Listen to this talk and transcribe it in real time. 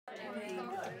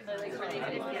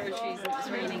groceries and it was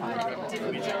raining, but it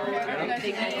didn't get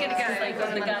they could have got like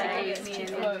the guy gave me and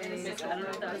I don't know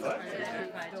if that was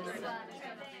part of it.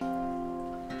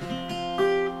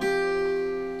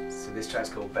 So this track's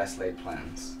called Best Laid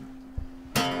Plans.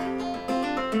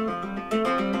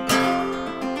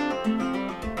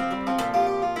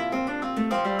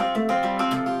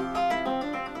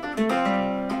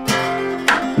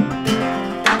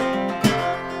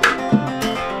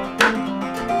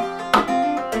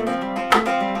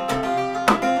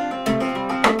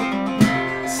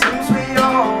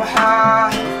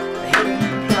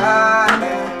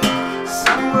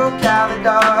 Gather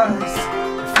dust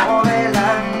before they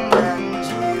land, and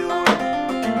you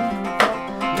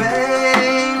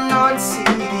may not see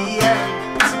the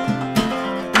end,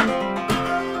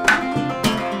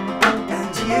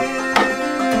 and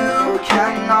you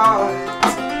cannot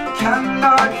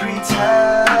pretend.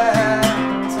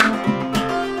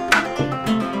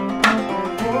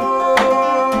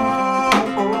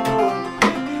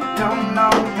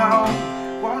 No,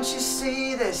 won't you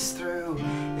see this through?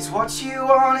 It's what you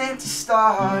wanted to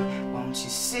start. Won't you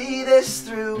see this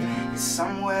through? It's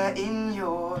somewhere in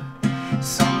your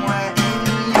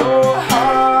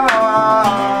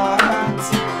heart.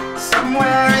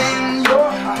 Somewhere in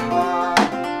your heart.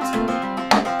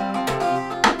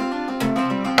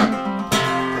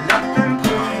 Let them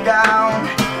pull you down.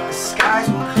 The skies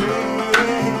will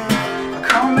clear. A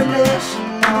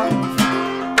combination of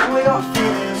all your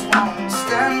fears won't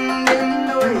stand in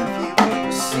the way of you.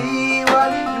 You'll see what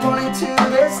you wanted to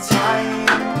this time.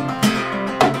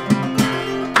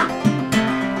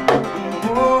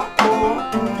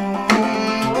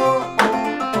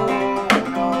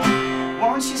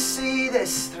 Won't you see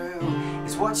this through?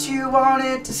 It's what you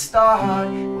wanted to start.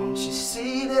 Won't you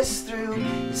see this through?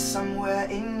 It's somewhere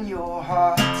in your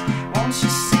heart. Won't you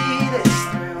see this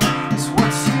through? It's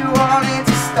what you wanted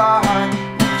to start.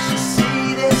 Won't you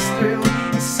see this through?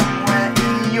 It's somewhere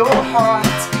in your heart.